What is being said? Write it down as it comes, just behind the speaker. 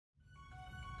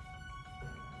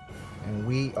And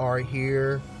we are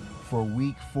here for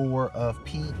week 4 of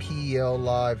PPL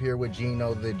Live, here with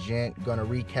Gino the Gent. Gonna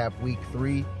recap week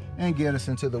 3 and get us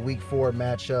into the week 4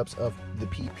 matchups of the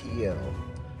PPL.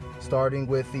 Starting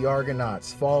with the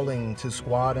Argonauts falling to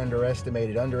squad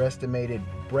underestimated. Underestimated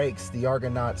breaks the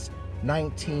Argonauts'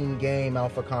 19-game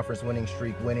Alpha Conference winning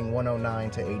streak, winning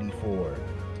 109-84.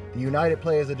 The United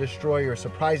play as a destroyer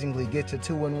surprisingly get to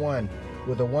 2-1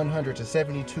 with a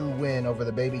 100-72 win over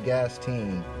the Baby Gas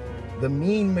team. The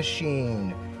Mean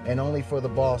Machine and Only for the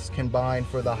Boss combine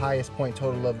for the highest point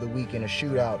total of the week in a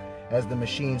shootout, as the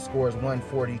Machine scores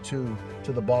 142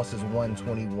 to the Boss's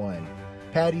 121.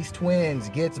 Patty's Twins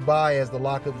gets by as the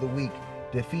lock of the week,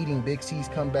 defeating Big C's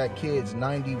Comeback Kids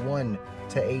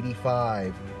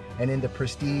 91-85. And in the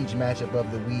prestige matchup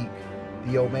of the week,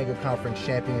 the Omega Conference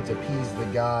champions Appease the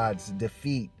Gods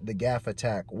defeat the Gaff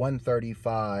Attack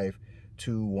 135-108.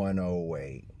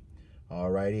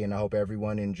 Alrighty, and I hope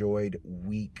everyone enjoyed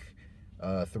week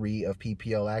 3 of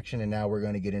PPL action, and now we're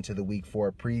going to get into the week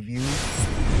 4 preview.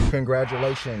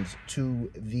 Congratulations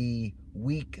to the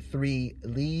week 3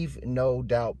 Leave No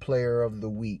Doubt player of the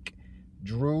week,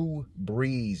 Drew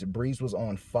Brees. Brees was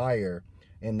on fire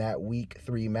in that week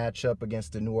 3 matchup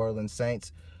against the New Orleans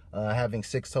Saints, having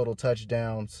 6 total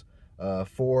touchdowns,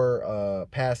 4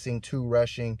 passing, 2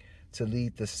 rushing, to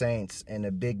lead the Saints in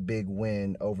a big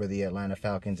win over the Atlanta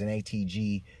Falcons and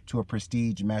ATG to a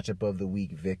prestige matchup of the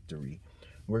week victory.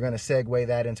 We're going to segue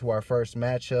that into our first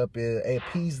matchup.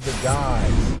 Appease the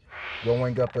Gods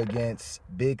going up against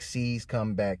Big C's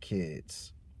Comeback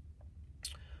Kids.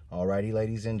 Alrighty,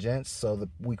 ladies and gents, so the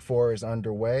week 4 is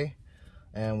underway,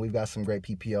 and we've got some great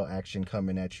PPL action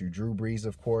coming at you. Drew Brees,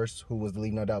 of course, who was the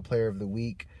Leave No Doubt player of the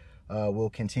week, will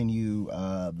continue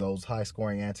those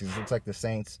high-scoring antics. It looks like the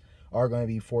Saints are going to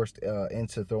be forced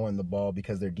into throwing the ball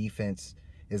because their defense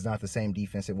is not the same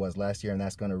defense it was last year, and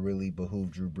that's going to really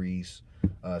behoove Drew Brees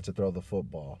to throw the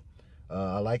football.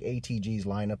 I like ATG's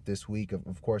lineup this week.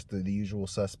 Of course, the usual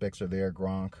suspects are there: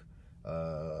 Gronk,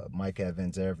 Mike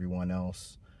Evans, everyone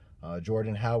else.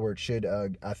 Jordan Howard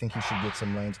I think he should get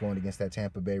some lanes going against that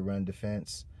Tampa Bay run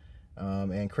defense.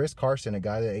 And Chris Carson, a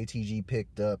guy that ATG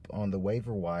picked up on the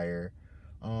waiver wire,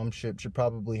 should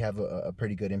probably have a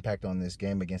pretty good impact on this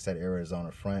game against that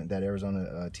Arizona front. That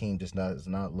Arizona team just does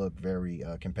not look very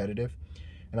competitive.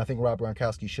 And I think Rob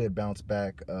Gronkowski should bounce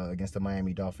back against the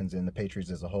Miami Dolphins, and the Patriots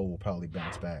as a whole will probably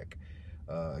bounce back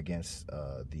against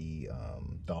the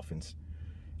Dolphins.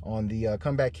 On the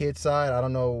Comeback Kids side, I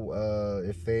don't know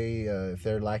if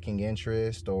they're lacking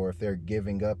interest or if they're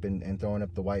giving up and throwing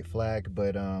up the white flag,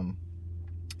 but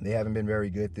they haven't been very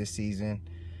good this season.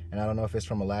 And I don't know if it's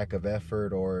from a lack of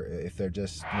effort or if they're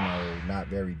just, not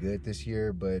very good this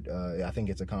year. But I think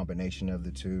it's a combination of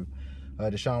the two.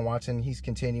 Deshaun Watson, he's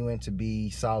continuing to be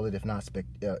solid, if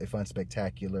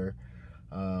unspectacular.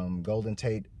 Golden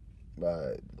Tate,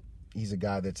 he's a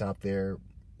guy that's out there,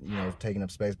 taking up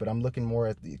space. But I'm looking more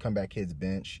at the Comeback Kids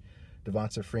bench.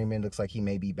 Devonta Freeman looks like he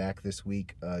may be back this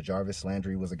week. Jarvis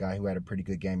Landry was a guy who had a pretty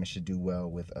good game and should do well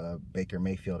with Baker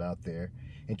Mayfield out there.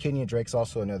 And Kenyon Drake's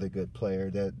also another good player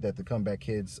that the Comeback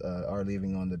Kids are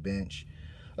leaving on the bench,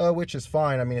 which is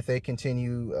fine. I mean, if they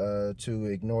continue to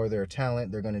ignore their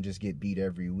talent, they're going to just get beat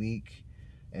every week.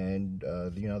 And,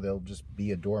 they'll just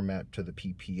be a doormat to the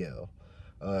PPL.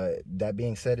 That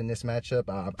being said, in this matchup,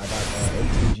 I got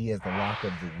ATG as the lock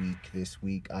of the week this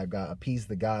week. I've got Appease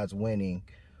the Gods winning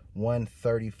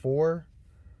 134-99.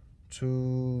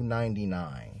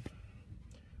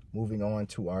 Moving on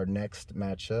to our next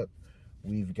matchup,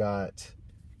 we've got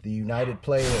the United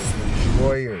players, the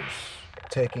Destroyers,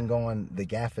 taking on the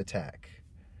Gaff Attack.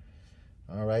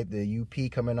 All right, the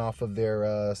UP coming off of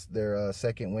their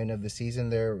second win of the season.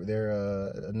 They're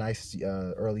a nice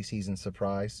early season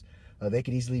surprise. They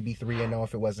could easily be 3-0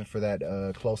 if it wasn't for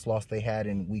that close loss they had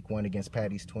in week 1 against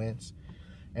Patty's Twins.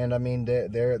 And I mean,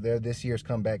 they're this year's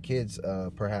Comeback Kids,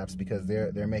 perhaps, because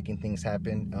they're making things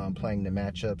happen, playing the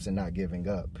matchups and not giving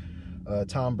up.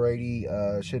 Tom Brady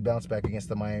should bounce back against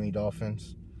the Miami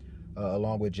Dolphins,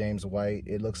 along with James White.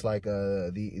 It looks like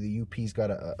the UP's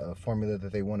got a formula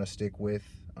that they want to stick with.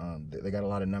 They got a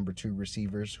lot of number 2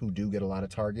 receivers who do get a lot of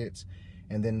targets,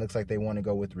 and then it looks like they want to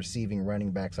go with receiving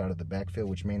running backs out of the backfield,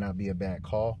 which may not be a bad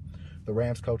call. The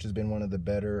Rams coach has been one of the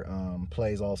better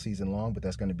plays all season long, but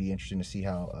that's going to be interesting to see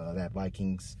how that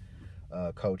Vikings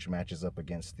coach matches up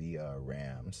against the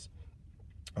Rams.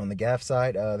 On the Gaff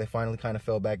side, they finally kind of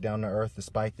fell back down to earth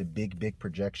despite the big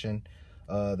projection.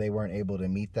 They weren't able to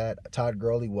meet that. Todd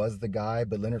Gurley was the guy,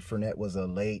 but Leonard Fournette was a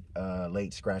late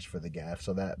scratch for the Gaff,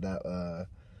 so that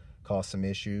caused some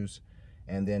issues.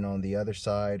 And then on the other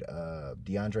side,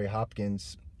 DeAndre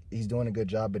Hopkins, he's doing a good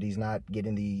job, but he's not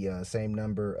getting the same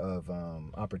number of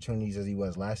opportunities as he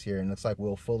was last year. And it looks like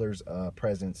Will Fuller's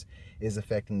presence is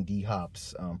affecting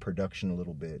D-Hop's production a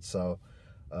little bit. So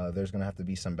there's going to have to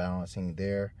be some balancing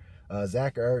there.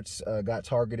 Zach Ertz got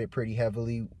targeted pretty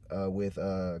heavily with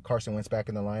Carson Wentz back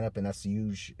in the lineup, and that's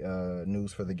huge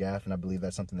news for the Gaff, and I believe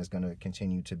that's something that's going to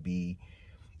continue to be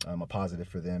a positive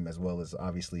for them, as well as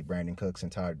obviously Brandon Cooks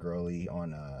and Todd Gurley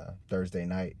on Thursday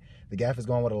night. The Gaff is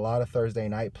going with a lot of Thursday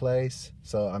night plays,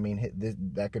 so I mean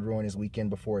that could ruin his weekend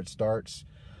before it starts.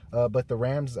 But the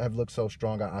Rams have looked so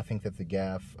strong. I think that the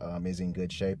Gaff is in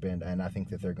good shape, and I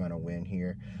think that they're going to win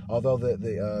here. Although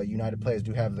the United players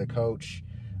do have the coach,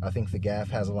 I think the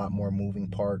Gaff has a lot more moving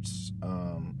parts,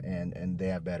 and they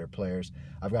have better players.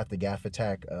 I've got the Gaff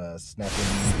attack snapping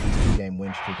his 2-game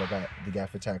win streak. I got the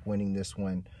Gaff attack winning this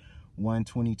one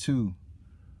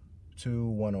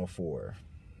 122-104.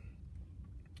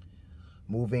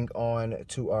 Moving on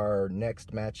to our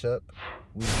next matchup,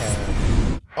 we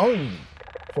have Only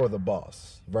for the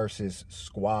Boss versus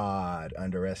Squad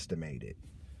Underestimated.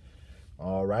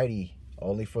 Alrighty.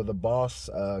 Only for the Boss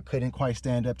couldn't quite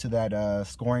stand up to that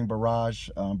scoring barrage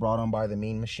brought on by the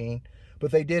Mean Machine. But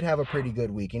they did have a pretty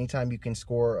good week. Anytime you can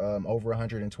score over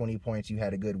 120 points, you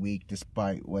had a good week,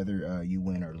 despite whether you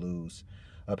win or lose.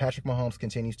 Patrick Mahomes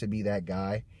continues to be that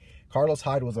guy. Carlos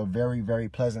Hyde was a very, very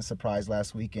pleasant surprise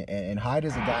last week. And Hyde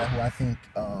is a guy who I think,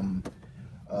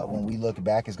 when we look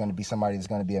back, is going to be somebody that's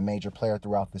going to be a major player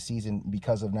throughout the season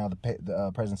because of now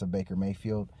the presence of Baker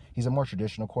Mayfield. He's a more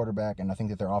traditional quarterback, and I think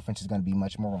that their offense is going to be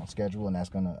much more on schedule, and that's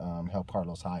going to help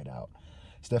Carlos Hyde out.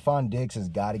 Stephon Diggs has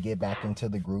got to get back into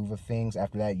the groove of things.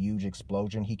 After that huge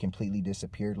explosion, he completely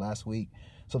disappeared last week.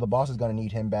 So the Boss is going to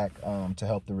need him back to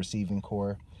help the receiving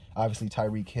core. Obviously,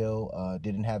 Tyreek Hill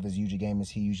didn't have as huge a game as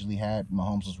he usually had.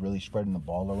 Mahomes was really spreading the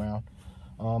ball around.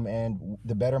 And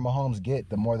the better Mahomes get,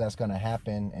 the more that's going to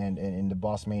happen, and the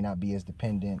Boss may not be as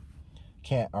dependent,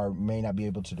 may not be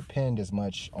able to depend as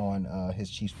much on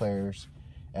his Chiefs players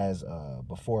as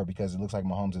before, because it looks like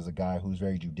Mahomes is a guy who's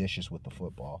very judicious with the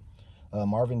football.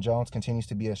 Marvin Jones continues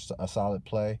to be a solid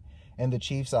play, and the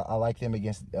Chiefs, I like them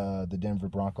against the Denver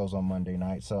Broncos on Monday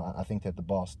night, so I think that the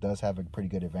Boss does have a pretty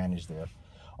good advantage there.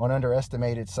 On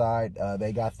underestimated side,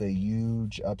 they got the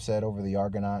huge upset over the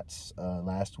Argonauts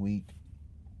last week.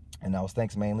 And that was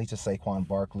thanks mainly to Saquon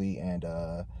Barkley and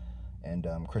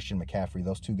Christian McCaffrey.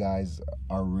 Those two guys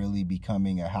are really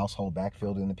becoming a household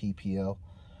backfield in the PPL.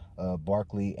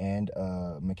 Barkley and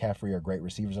McCaffrey are great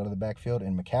receivers out of the backfield.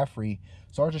 And McCaffrey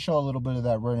started to show a little bit of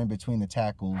that running between the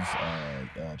tackles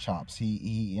chops.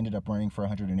 He ended up running for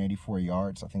 184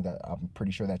 yards. I'm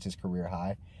pretty sure that's his career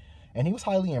high. And he was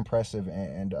highly impressive.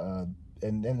 And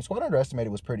the Squad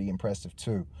Underestimated was pretty impressive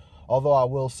too. Although I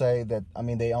will say that, I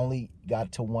mean, they only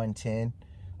got to 110.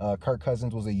 Kirk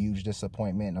Cousins was a huge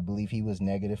disappointment, and I believe he was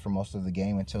negative for most of the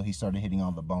game until he started hitting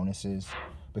all the bonuses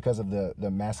because of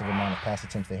the massive amount of pass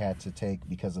attempts they had to take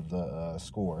because of the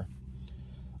score.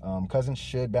 Cousins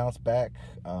should bounce back,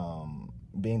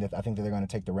 being that I think that they're going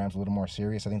to take the Rams a little more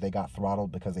serious. I think they got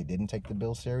throttled because they didn't take the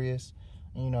Bills serious.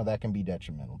 And, that can be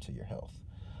detrimental to your health.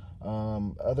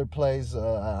 Other plays,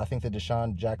 I think the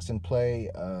Deshaun Jackson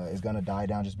play is going to die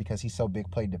down just because he's so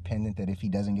big play dependent that if he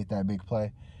doesn't get that big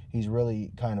play, he's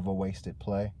really kind of a wasted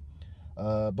play.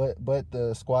 But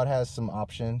the squad has some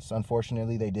options.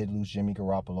 Unfortunately, they did lose Jimmy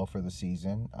Garoppolo for the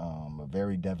season. A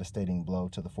very devastating blow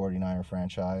to the 49er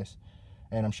franchise.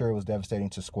 And I'm sure it was devastating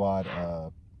to squad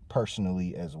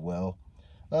personally as well.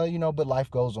 But life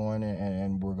goes on,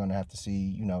 and we're going to have to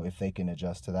see, if they can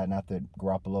adjust to that. Not that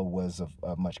Garoppolo was of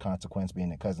much consequence, being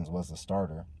that Cousins was the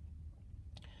starter.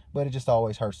 But it just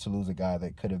always hurts to lose a guy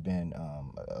that could have been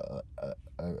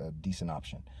a decent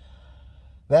option.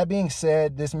 That being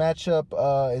said, this matchup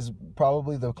is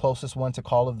probably the closest one to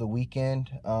call of the weekend.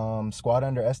 Squad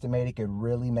Underestimated could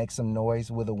really make some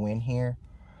noise with a win here.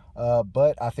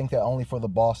 But I think that Only for the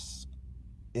Boss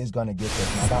is going to get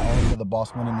this. And I got Only for the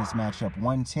Boss winning this matchup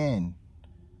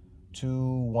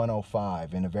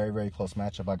 110-105. In a very, very close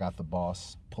matchup, I got the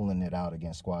Boss pulling it out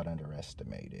against Squad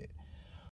Underestimated.